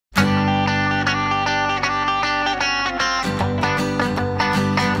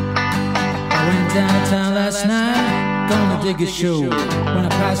last night, gonna dig a show. When I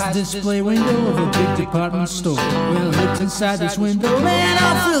passed the display window of a big department store. Well, I looked inside this window, man,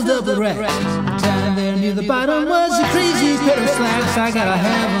 all filled up with racks. Down there near the bottom was a crazy pair of slacks. I gotta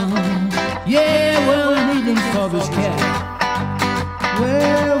have them, yeah, well, I need them for this cat.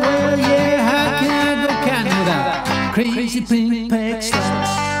 Well, yeah, how can I go counting without crazy pink peg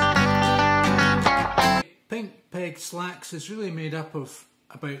slacks? Pink peg slacks is really made up of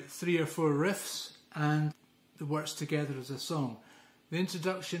about 3 or 4 riffs and it works together as a song. The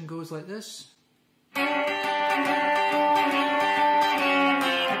introduction goes like this.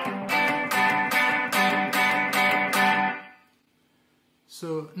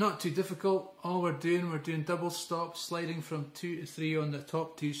 So not too difficult. All we're doing double stops, sliding from 2 to 3 on the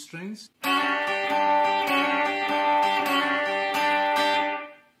top 2 strings. And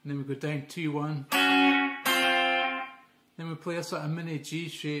then we go down 2, 1. Then we play a sort of mini G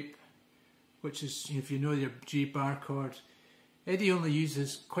shape, which is, if you know your G bar chord. Eddie only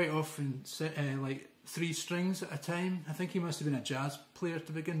uses quite often like 3 strings at a time. I think he must have been a jazz player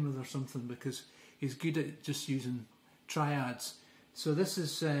to begin with or something, because he's good at just using triads. So this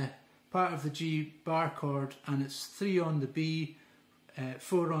is part of the G bar chord, and it's 3 on the B,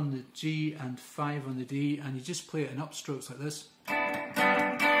 4 on the G and 5 on the D, and you just play it in upstrokes like this.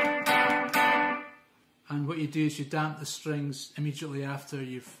 And what you do is you damp the strings immediately after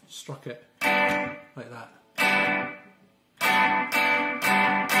you've struck it, like that.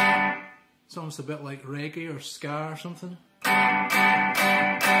 It's almost a bit like reggae or ska or something.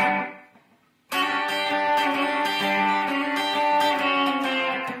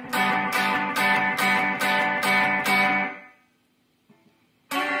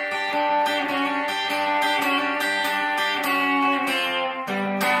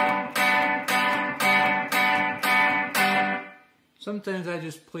 Sometimes I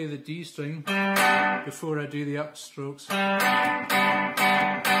just play the D string before I do the upstrokes.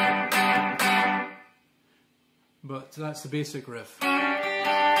 But that's the basic riff. Then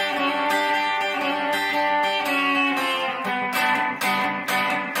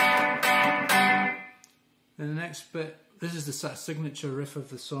the next bit, this is the sort of signature riff of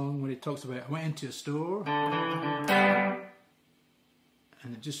the song when he talks about, I went into a store, and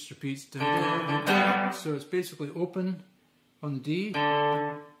it just repeats. So it's basically open on the D,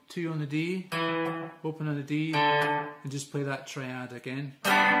 2 on the D, open on the D, and just play that triad again.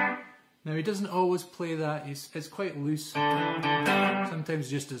 Now he doesn't always play that, it's quite loose. Sometimes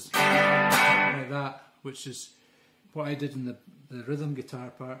just as like that, which is what I did in the rhythm guitar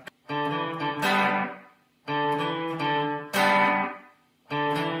part.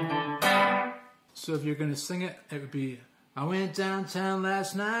 So if you're going to sing it, it would be, I went downtown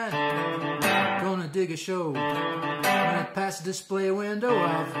last night, gonna dig a show. When I passed the display window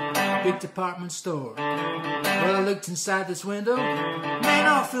of a big department store. Well, I looked inside this window, man,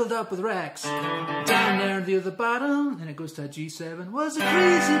 all filled up with racks. Down there near the bottom, and it goes to a G7, was a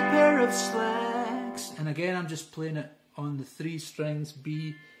crazy pair of slacks. And again, I'm just playing it on the 3 strings,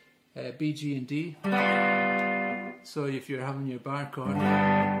 B, G and D. So if you're having your bar chord,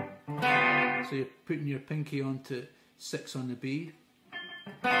 so you're putting your pinky onto 6 on the B.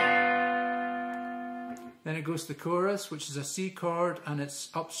 Then it goes to the chorus, which is a C chord, and it's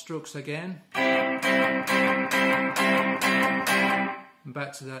upstrokes again. And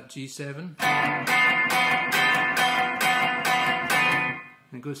back to that G7.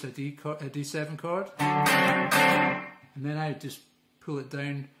 And it goes to a D7 chord. And then I just pull it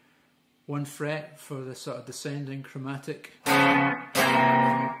down 1 fret for the sort of descending chromatic.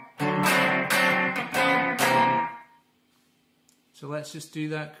 So let's just do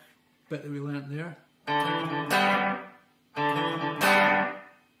that bit that we learnt there.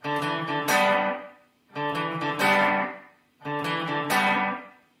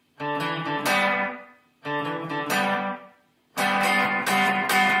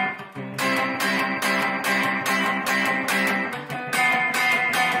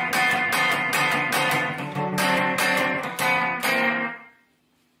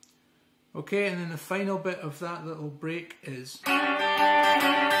 Okay, and then the final bit of that little break is, and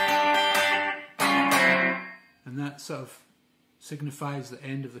that sort of signifies the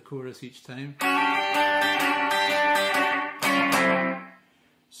end of the chorus each time.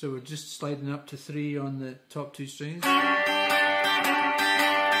 So we're just sliding up to 3 on the top 2 strings.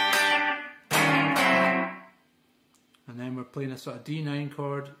 And then we're playing a sort of D9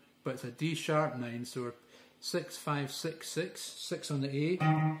 chord, but it's a D sharp 9, so we're 6, 5, 6, 6, 6 on the A,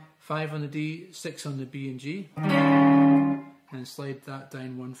 5 on the D, 6 on the B and G, and slide that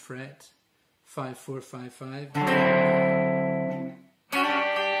down 1 fret, 5, 4, 5, 5.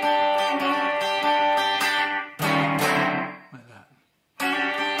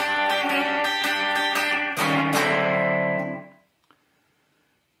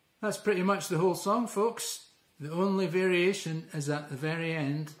 That's pretty much the whole song, folks. The only variation is at the very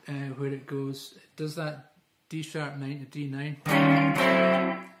end where it goes, it does that D sharp 9 to D9,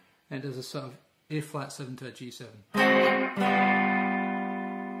 and it does a sort of A flat 7 to a G7.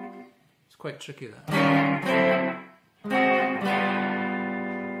 It's quite tricky, that.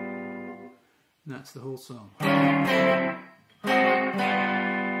 And that's the whole song.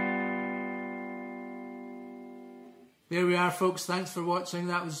 There we are, folks. Thanks for watching.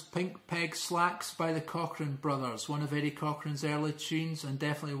 That was Pink Peg Slacks by the Cochran brothers, one of Eddie Cochran's early tunes and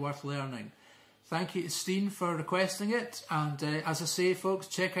definitely worth learning. Thank you to Steen for requesting it, and as I say, folks,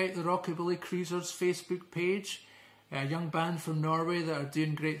 check out the Rockabilly Cruisers Facebook page. A young band from Norway that are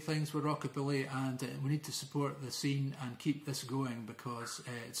doing great things with Rockabilly, and we need to support the scene and keep this going, because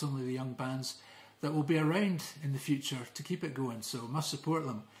it's only the young bands that will be around in the future to keep it going, so must support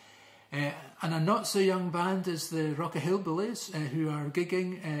them. And a not so young band is the Rockahillbillies, who are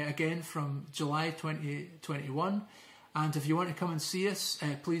gigging again from July 2021. And if you want to come and see us,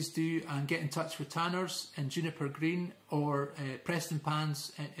 please do, and get in touch with Tanner's in Juniper Green, or Preston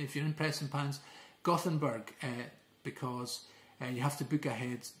Pans, if you're in Preston Pans, Gothenburg, because you have to book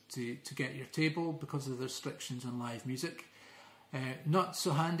ahead to get your table because of the restrictions on live music. Not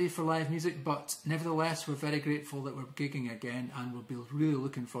so handy for live music, but nevertheless we're very grateful that we're gigging again, and we'll be really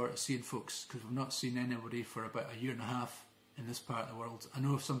looking forward to seeing folks, because we've not seen anybody for about a year and a half in this part of the world. I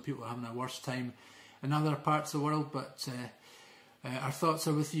know some people are having a worse time in other parts of the world, but our thoughts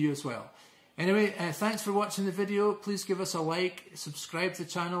are with you as well. Anyway, thanks for watching the video. Please give us a like, subscribe to the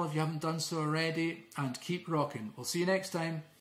channel if you haven't done so already, and keep rocking. We'll see you next time.